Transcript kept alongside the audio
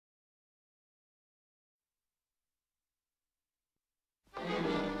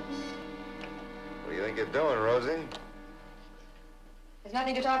think you're doing, Rosie? There's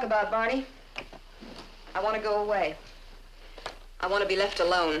nothing to talk about, Barney. I want to go away. I want to be left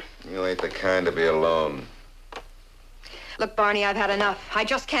alone. You ain't the kind to be alone. Look, Barney, I've had enough. I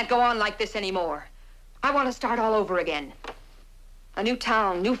just can't go on like this anymore. I want to start all over again. A new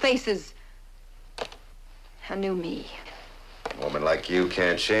town, new faces, a new me. A woman like you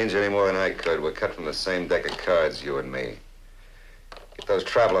can't change any more than I could. We're cut from the same deck of cards, you and me. Get those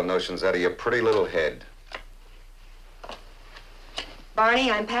traveler notions out of your pretty little head. Barney,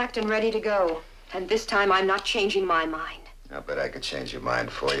 I'm packed and ready to go. And this time I'm not changing my mind. I bet I could change your mind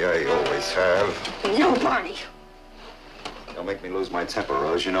for you. I always have. No, Barney. Don't make me lose my temper,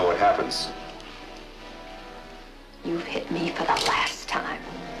 Rose. You know what happens. You've hit me for the last time.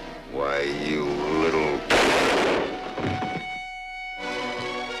 Why, you little...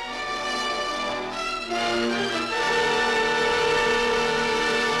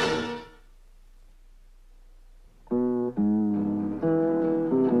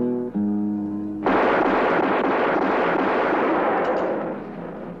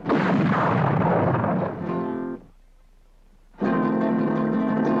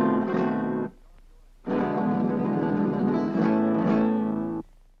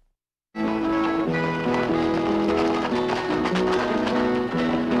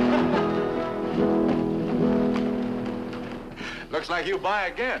 Looks like you buy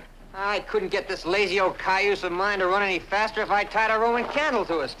again. I couldn't get this lazy old cayuse of mine to run any faster if I tied a Roman candle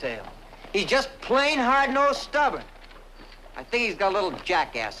to his tail. He's just plain hard-nosed stubborn. I think he's got a little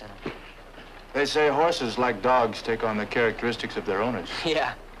jackass in him. They say horses, like dogs, take on the characteristics of their owners.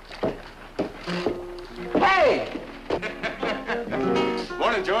 Yeah. Hey!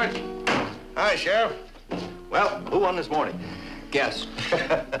 Morning, George. Hi, Sheriff. Well, who won this morning? Guess.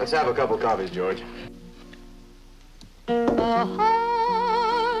 Let's have a couple coffees, George. A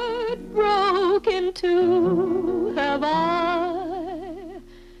heart broke in two have I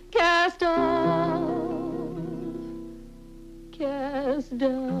cast off, cast down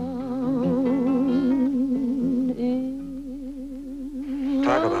in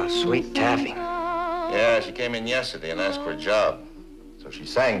Talk about sweet taffy. Yeah, she came in yesterday and asked for a job. So she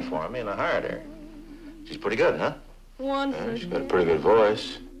sang for me and I hired her. She's pretty good, huh? once She's got a pretty good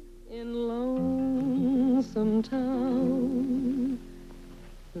voice. in lonesome town.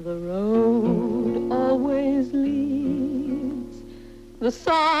 The road always leads, the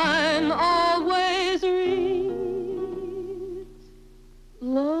sign always reads,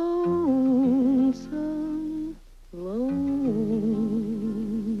 lonesome, lonesome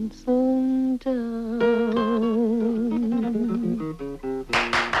town.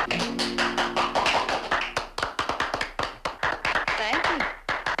 Thank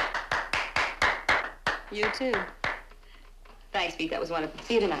you. You too. Thanks, Pete. That was wonderful.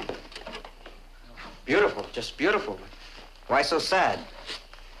 See you tonight. Beautiful, just beautiful. Why so sad?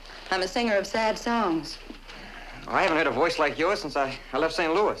 I'm a singer of sad songs. Oh, I haven't heard a voice like yours since I left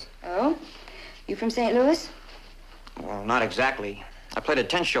St. Louis. Oh? You from St. Louis? Well, not exactly. I played a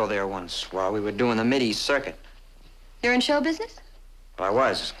tent show there once while we were doing the Mid-East circuit. You're in show business? Well, I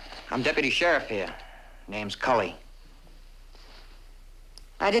was. I'm deputy sheriff here. Name's Cully.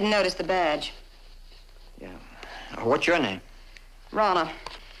 I didn't notice the badge. Yeah. What's your name? Rana.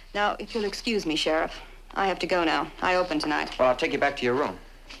 Now, if you'll excuse me, Sheriff, I have to go now. I open tonight. Well, I'll take you back to your room.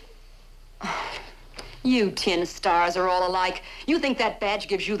 You tin stars are all alike. You think that badge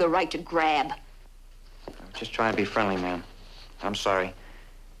gives you the right to grab. I'm just trying to be friendly, ma'am. I'm sorry.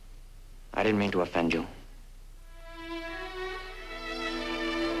 I didn't mean to offend you.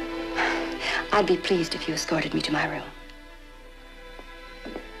 I'd be pleased if you escorted me to my room.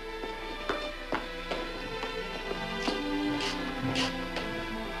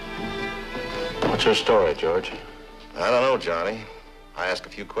 What's her story, George? I don't know, Johnny. I asked a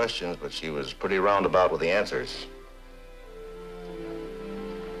few questions, but she was pretty roundabout with the answers.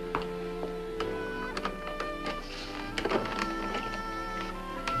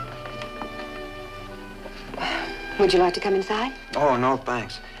 Would you like to come inside? Oh, no,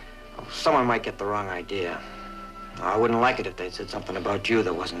 thanks. Someone might get the wrong idea. I wouldn't like it if they said something about you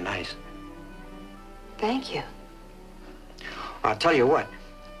that wasn't nice. Thank you. I'll tell you what.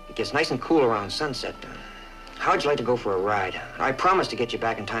 It gets nice and cool around sunset. How'd you like to go for a ride? I promised to get you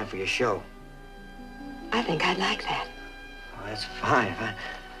back in time for your show. I think I'd like that. Oh, that's fine.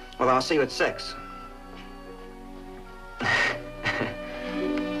 Well, I'll see you at 6.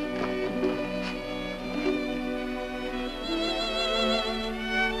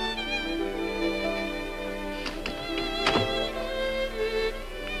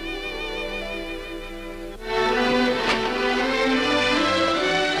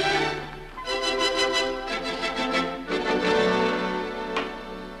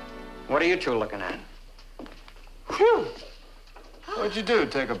 you two looking at? Whew! What'd you do,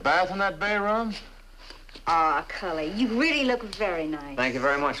 take a bath in that bay room? Ah, Cully, you really look very nice. Thank you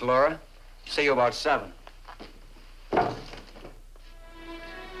very much, Laura. See you about 7.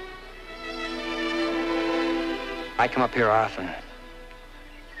 I come up here often.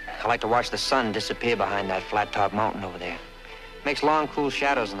 I like to watch the sun disappear behind that flat-top mountain over there. Makes long, cool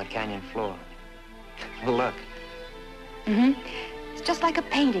shadows on the canyon floor. Well, look. Mm-hmm. It's just like a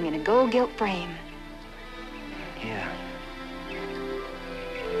painting in a gold gilt frame. Yeah.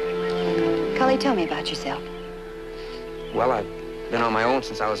 Cully, tell me about yourself. Well, I've been on my own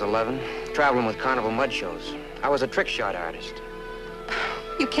since I was 11, traveling with carnival mud shows. I was a trick shot artist.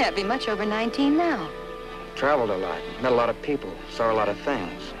 You can't be much over 19 now. Traveled a lot, met a lot of people, saw a lot of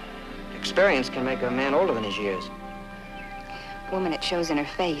things. Experience can make a man older than his years. Woman, it shows in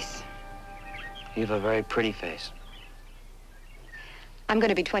her face. You've a very pretty face. I'm going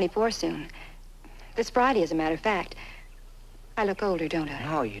to be 24 soon. This Friday, as a matter of fact. I look older, don't I?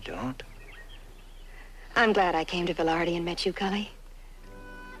 No, you don't. I'm glad I came to Velarde and met you, Cully.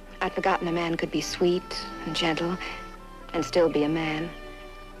 I'd forgotten a man could be sweet and gentle and still be a man.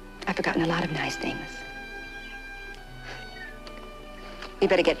 I've forgotten a lot of nice things. We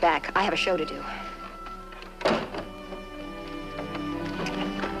better get back. I have a show to do.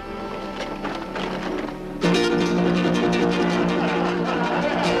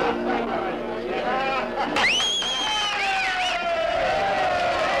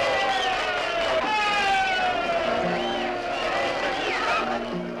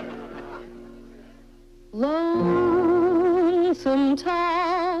 Lonesome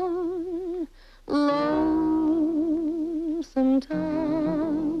town, lonesome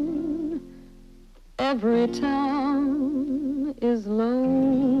town. Every town is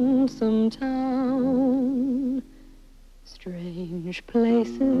lonesome town. Strange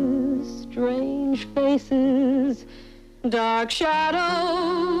places, strange faces, dark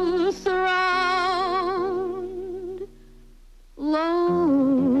shadows surround.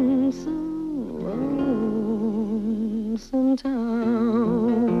 Lonesome, lonesome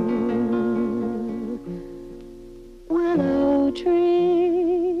town. Willow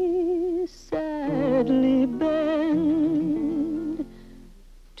trees sadly bend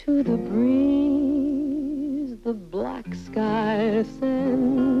to the breeze, the black sky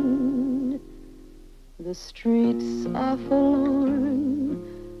send. The streets are forlorn,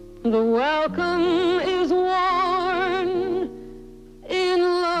 the welcome is worn in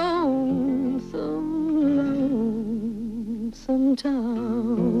lonesome, lonesome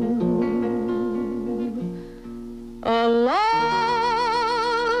town. A lost,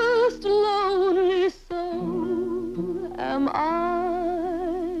 lonely soul am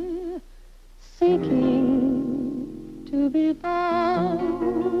I, seeking to be found.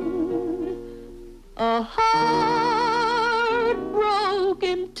 A heart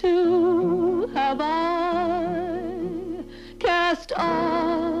broken too have I cast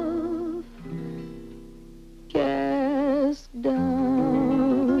off, cast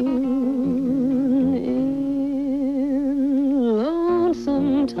down in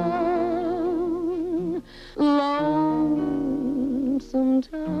lonesome town, lonesome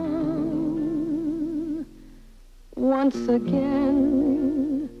town. Once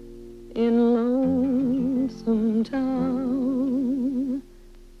again in lonesome town,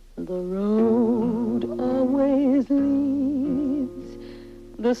 the road always leads,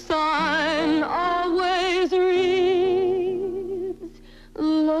 the sign always reads,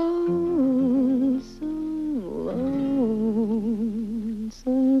 lonesome,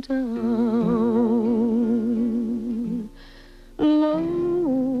 lonesome town,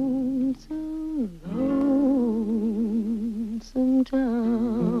 lonesome, lonesome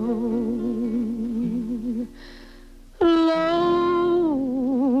town,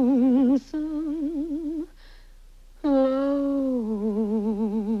 lonesome, lonesome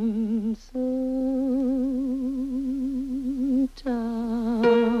town.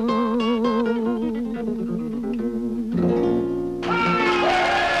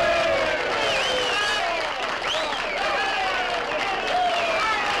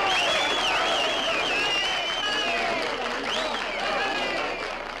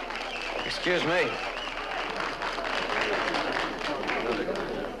 Excuse me.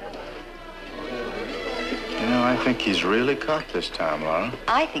 You know, I think he's really caught this time, Laura.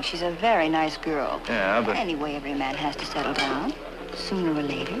 I think she's a very nice girl. Yeah, but... Anyway, every man has to settle down, sooner or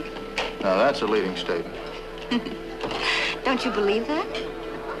later. Now, that's a leading statement. Don't you believe that?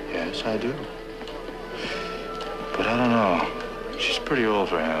 Yes, I do. But I don't know. She's pretty old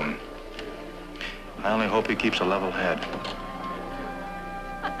for him. I only hope he keeps a level head.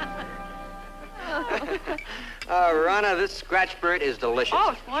 Rana, this scratch bird is delicious.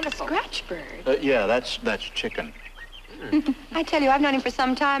 Oh, what a scratch bird. Yeah, that's chicken. I tell you, I've known him for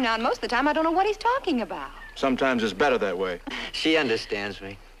some time now, and most of the time I don't know what he's talking about. Sometimes it's better that way. She understands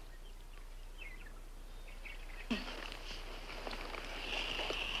me.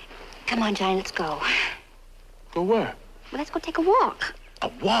 Come on, Johnny, let's go. Go where? Well, let's go take a walk. A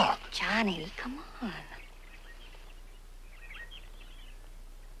walk? Johnny, come on.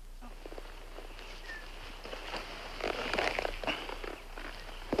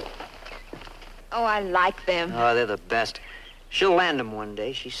 Oh, I like them. Oh, they're the best. She'll land them one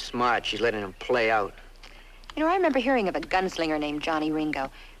day. She's smart. She's letting them play out. You know, I remember hearing of a gunslinger named Johnny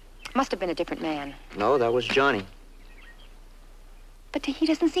Ringo. Must have been a different man. No, that was Johnny. But he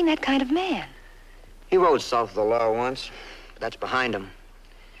doesn't seem that kind of man. He rode south of the law once, but that's behind him.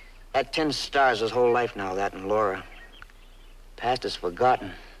 That 10 stars his whole life now, that and Laura. Past is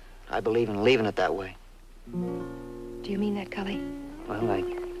forgotten. I believe in leaving it that way. Do you mean that, Cully? Well, like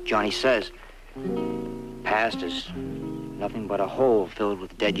Johnny says, past is nothing but a hole filled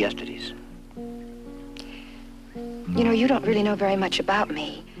with dead yesterdays. You know, you don't really know very much about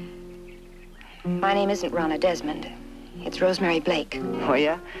me. My name isn't Ronna Desmond. It's Rosemary Blake. Oh,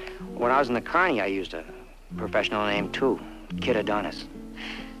 yeah? When I was in the Carney, I used a professional name, too. Kid Adonis.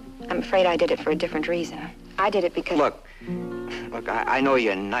 I'm afraid I did it for a different reason. I did it because... Look, I know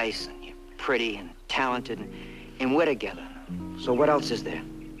you're nice and you're pretty and talented and we're together. So what else is there?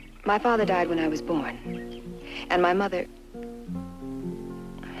 My father died when I was born. And my mother...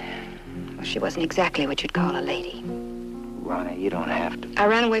 Well, she wasn't exactly what you'd call a lady. Ronna, you don't have to. I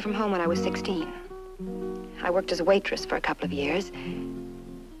ran away from home when I was 16. I worked as a waitress for a couple of years.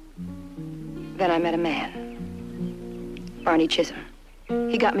 Then I met a man, Barney Chisholm.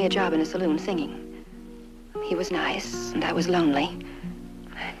 He got me a job in a saloon singing. He was nice, and I was lonely.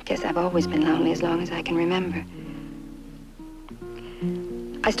 I guess I've always been lonely as long as I can remember.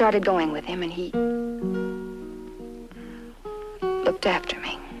 I started going with him, and he looked after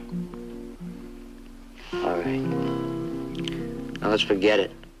me. All right. Now let's forget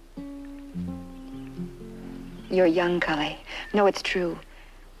it. You're young, Cully. No, it's true.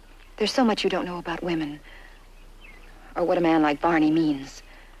 There's so much you don't know about women, or what a man like Barney means.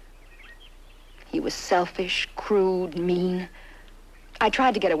 He was selfish, crude, mean. I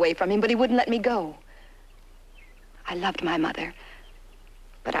tried to get away from him, but he wouldn't let me go. I loved my mother,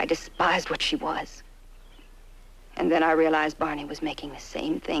 but I despised what she was. And then I realized Barney was making the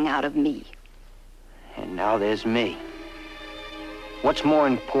same thing out of me. And now there's me. What's more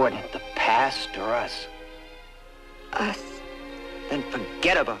important, the past or us? Us. Then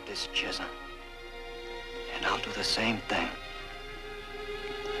forget about this, Chisholm. And I'll do the same thing.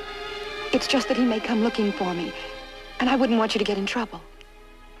 It's just that he may come looking for me, and I wouldn't want you to get in trouble.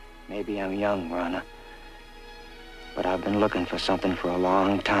 Maybe I'm young, Ronna, but I've been looking for something for a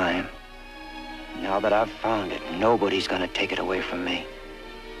long time. Now that I've found it, nobody's gonna take it away from me.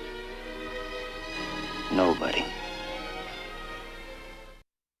 Nobody.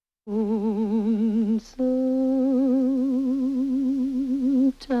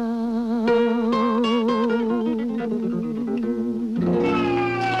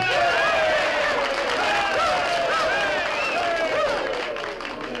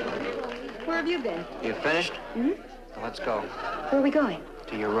 Where have you been? You finished? Hmm? Let's go. Where are we going?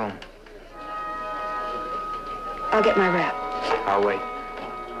 To your room. I'll get my wrap. I'll wait.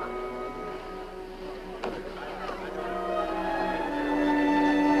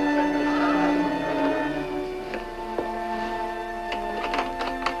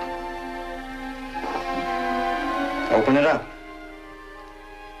 Open it up.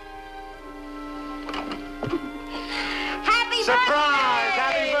 Happy Surprise!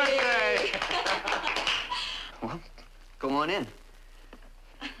 birthday! Happy birthday! Well, go on in.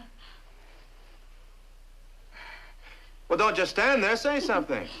 Well, don't just stand there. Say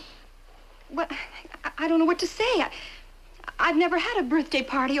something. Well, I don't know what to say. I've never had a birthday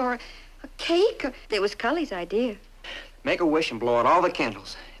party or a cake. It was Cully's idea. Make a wish and blow out all the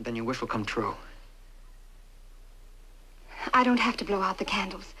candles, and then your wish will come true. I don't have to blow out the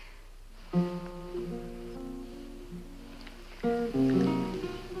candles.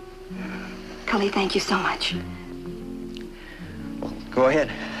 Cully, thank you so much. Well, go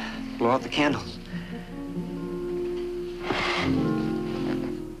ahead. Blow out the candles.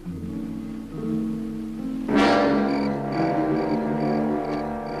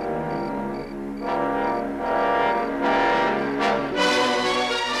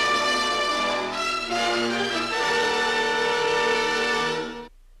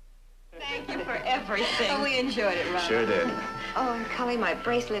 Thank you for everything. Oh, we enjoyed it, Ron. Sure did. Oh, and Cully, my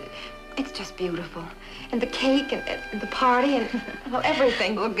bracelet. It's just beautiful. And the cake and the party and well,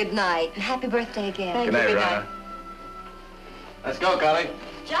 everything. Well, good night. And happy birthday again. Thank Good you. night, Good Ronna. Let's go, Cully.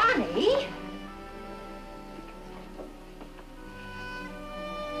 Johnny?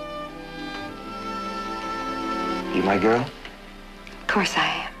 You my girl? Of course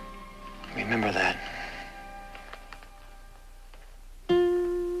I am. Remember that.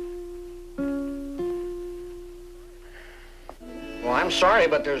 Well, I'm sorry,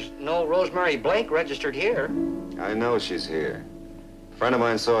 but there's no Rosemary Blake registered here. I know she's here. A friend of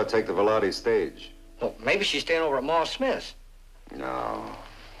mine saw her take the Velotti stage. Well, maybe she's staying over at Ma Smith's. No,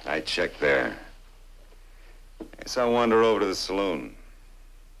 I checked there. Guess I'll wander over to the saloon.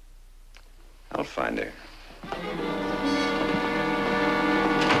 I'll find her.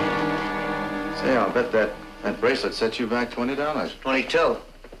 Say, I'll bet that bracelet set you back $20. 22.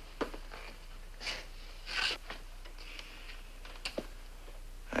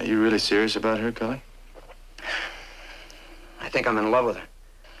 Are you really serious about her, Cully? I think I'm in love with her.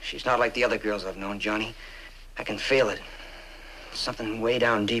 She's not like the other girls I've known, Johnny. I can feel it. Something way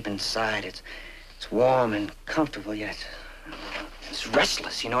down deep inside. It's warm and comfortable, yet it's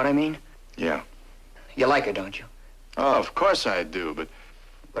restless, you know what I mean? Yeah. You like her, don't you? Oh, of course I do, but...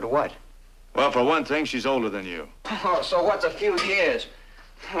 But what? Well, for one thing, she's older than you. Oh, so what's a few years?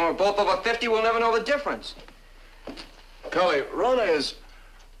 We're both over 50, we'll never know the difference. Cully, Ronna is...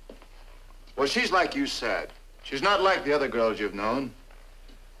 Well, she's like you said. She's not like the other girls you've known.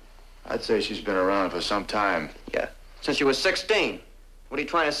 I'd say she's been around for some time. Yeah, since you were 16. What are you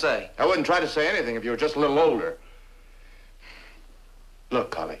trying to say? I wouldn't try to say anything if you were just a little older.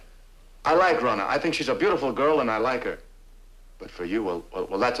 Look, Cully, I like Ronna. I think she's a beautiful girl, and I like her. But for you,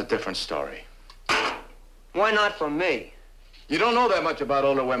 well, that's a different story. Why not for me? You don't know that much about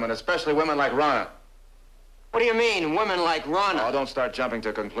older women, especially women like Ronna. What do you mean, women like Ronna? Oh, don't start jumping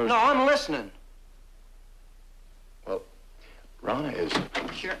to conclusions. No, I'm listening. Well, Ronna is...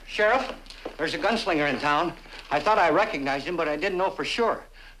 Sheriff, there's a gunslinger in town. I thought I recognized him, but I didn't know for sure.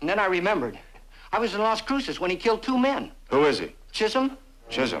 And then I remembered. I was in Las Cruces when he killed 2 men. Who is he? Chisholm?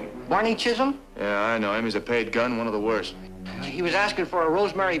 Chisholm. Barney Chisholm? Yeah, I know him. He's a paid gun, one of the worst. He was asking for a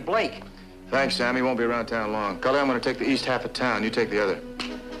Rosemary Blake. Thanks, Sam. He won't be around town long. Cully, I'm going to take the east half of town. You take the other.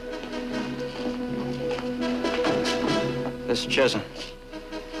 This Chisholm.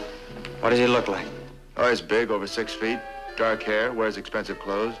 What does he look like? Oh, he's big, over 6 feet, dark hair, wears expensive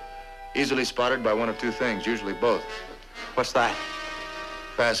clothes. Easily spotted by one of 2 things, usually both. What's that?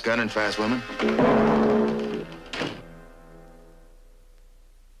 Fast gun and fast women.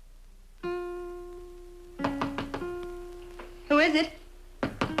 Who is it?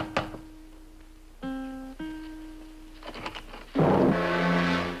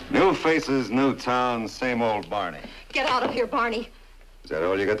 New faces, new town, same old Barney. Get out of here, Barney. Is that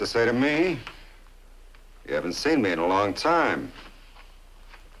all you got to say to me? You haven't seen me in a long time.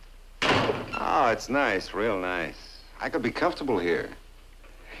 Oh, it's nice, real nice. I could be comfortable here.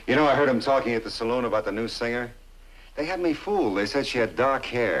 You know, I heard him talking at the saloon about the new singer. They had me fooled. They said she had dark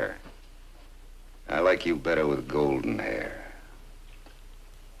hair. I like you better with golden hair.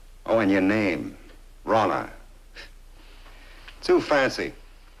 Oh, and your name, Ronna. Too fancy.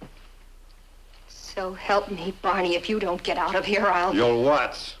 So help me, Barney, if you don't get out of here, I'll... You'll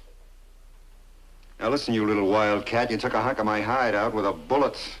what? Now listen, you little wildcat. You took a hunk of my hide out with a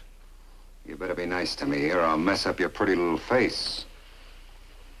bullet. You better be nice to me or I'll mess up your pretty little face.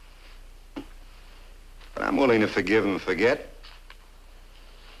 But I'm willing to forgive and forget.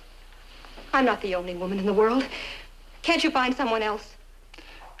 I'm not the only woman in the world. Can't you find someone else?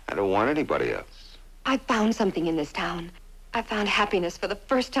 I don't want anybody else. I found something in this town. I found happiness for the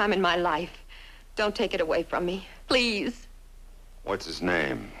first time in my life. Don't take it away from me, please. What's his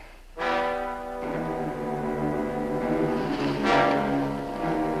name?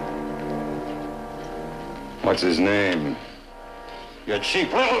 What's his name? You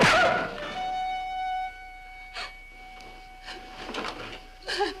cheap little...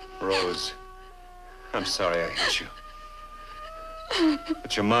 Rose, I'm sorry I hit you.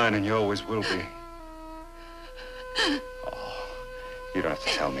 But you're mine and you always will be. Oh, you don't have to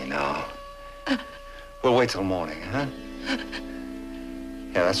tell me now. We'll wait till morning, huh?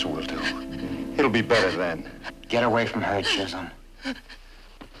 Yeah, that's what we'll do. It'll be better then. Get away from her, Chisholm.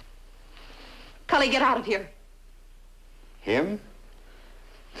 Cully, get out of here. Him?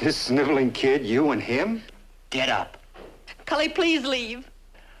 This sniveling kid, you and him? Get up. Cully, please leave.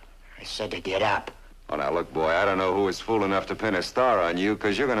 I said to get up. Oh, now, look, boy, I don't know who was fool enough to pin a star on you,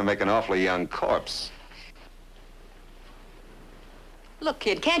 because you're going to make an awfully young corpse. Look,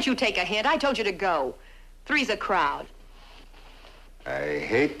 kid, can't you take a hint? I told you to go. 3's a crowd. I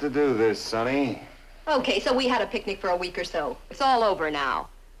hate to do this, Sonny. Okay, so we had a picnic for a week or so. It's all over now.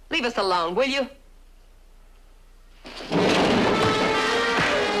 Leave us alone, will you?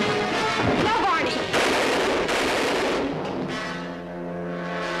 No, Barney!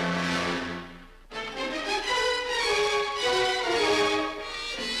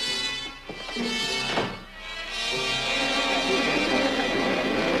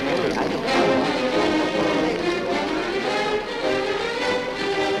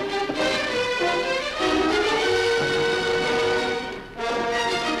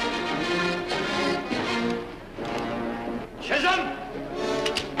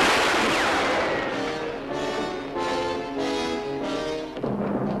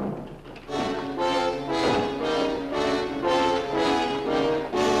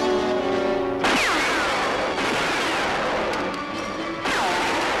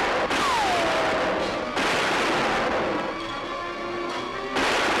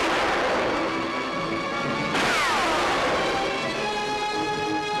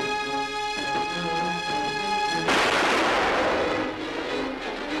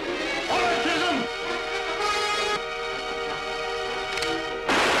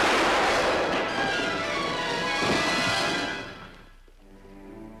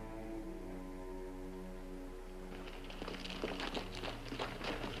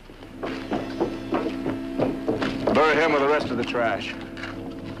 Bury him with the rest of the trash.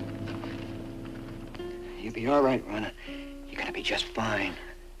 You'll be all right, Rona. You're gonna be just fine.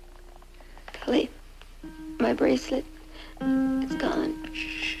 Cully, my bracelet, it's gone.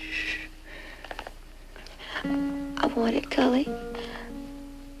 Shh. I want it, Cully.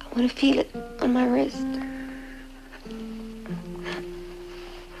 I want to feel it on my wrist.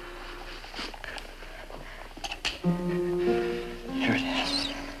 Here it is.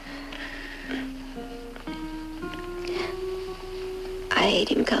 I hate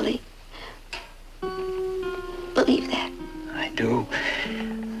him, Cully. Believe that. I do.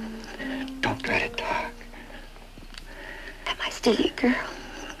 Don't try to talk. Am I still your girl?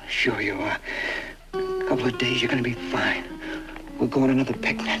 Sure you are. A couple of days, you're gonna be fine. We'll go on another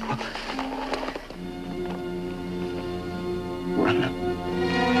picnic. Run.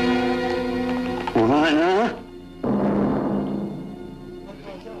 Run.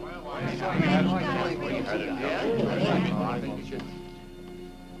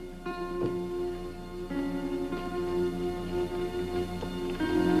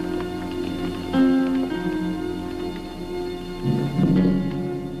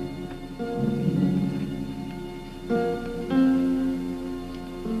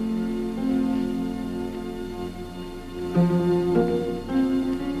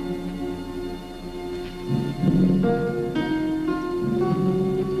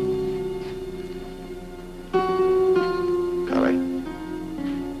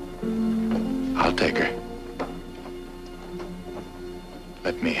 I'll take her.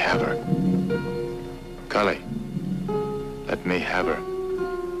 Let me have her. Cully, let me have her.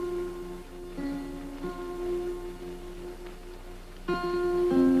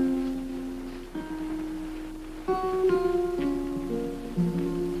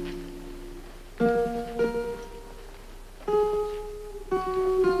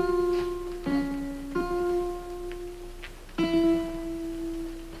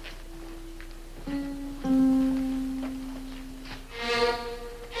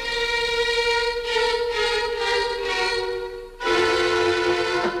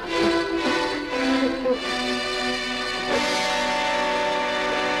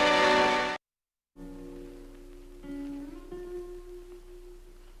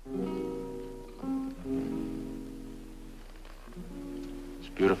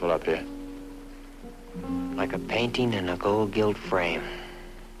 Beautiful up here. Like a painting in a gold gilt frame.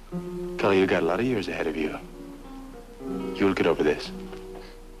 Cully, you got a lot of years ahead of you. You'll get over this.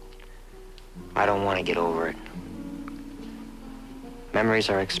 I don't want to get over it. Memories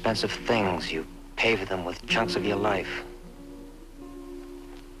are expensive things. You pay for them with chunks of your life.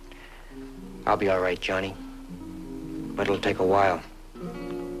 I'll be all right, Johnny. But it'll take a while.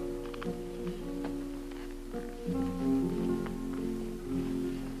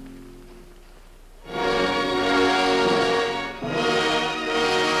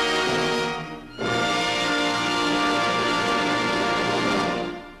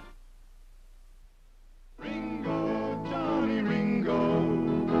 Ringo, Johnny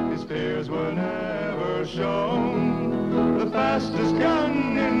Ringo, his fears were never shown. The fastest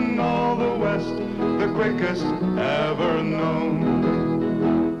gun in all the West, the quickest ever known.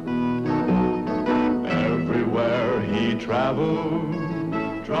 Everywhere he traveled,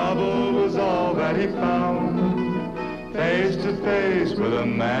 trouble was all that he found. Face to face with a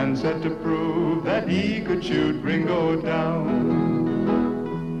man set to prove that he could shoot Ringo down.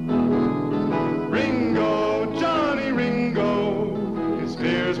 Ringo, Johnny Ringo, his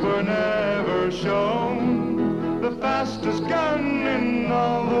fears were never shown. The fastest gun in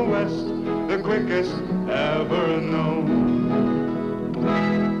all the West, the quickest ever known.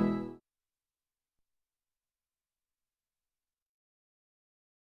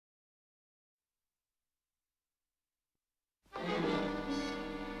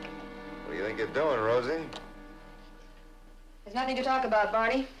 What do you think you're doing, Rosie? There's nothing to talk about,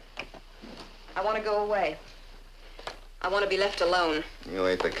 Barney. I want to go away. I want to be left alone. You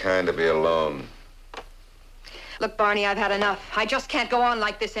ain't the kind to be alone. Look, Barney, I've had enough. I just can't go on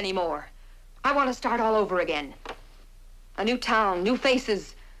like this anymore. I want to start all over again. A new town, new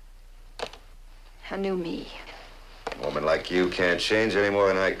faces, a new me. A woman like you can't change any more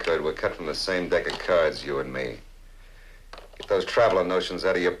than I could. We're cut from the same deck of cards, you and me. Get those traveler notions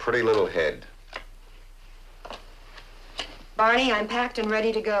out of your pretty little head. Barney, I'm packed and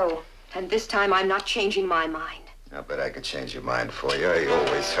ready to go. And this time I'm not changing my mind. I bet I could change your mind for you. I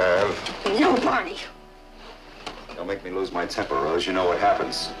always have. No, Barney. Don't make me lose my temper, Rose. You know what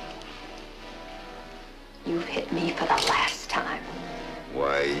happens. You've hit me for the last time.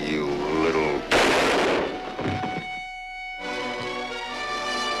 Why, you little...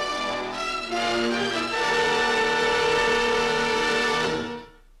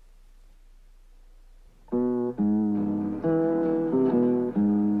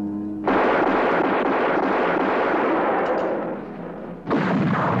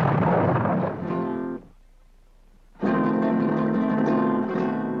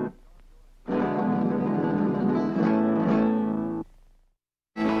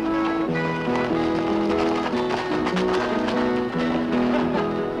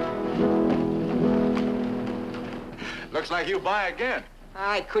 Looks like you buy again.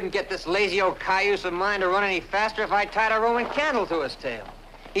 I couldn't get this lazy old cayuse of mine to run any faster if I tied a Roman candle to his tail.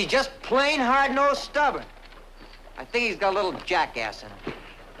 He's just plain hard-nosed stubborn. I think he's got a little jackass in him.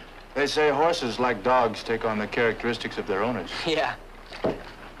 They say horses, like dogs, take on the characteristics of their owners. Yeah.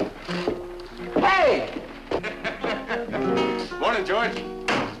 Hey! Morning, George.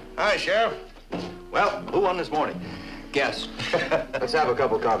 Hi, Sheriff. Well, who won this morning? Guess. Let's have a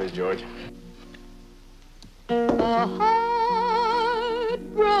couple coffees, George. A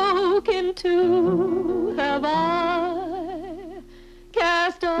heart broke in two have I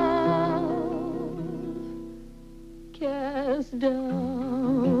cast off, cast down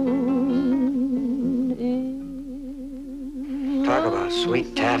in Talk about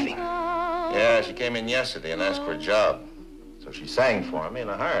sweet taffy. Yeah, she came in yesterday and asked for a job. So she sang for me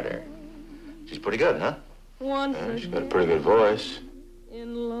and I hired her. She's pretty good, huh? once She's got a pretty good voice.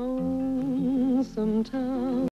 in lonesome town.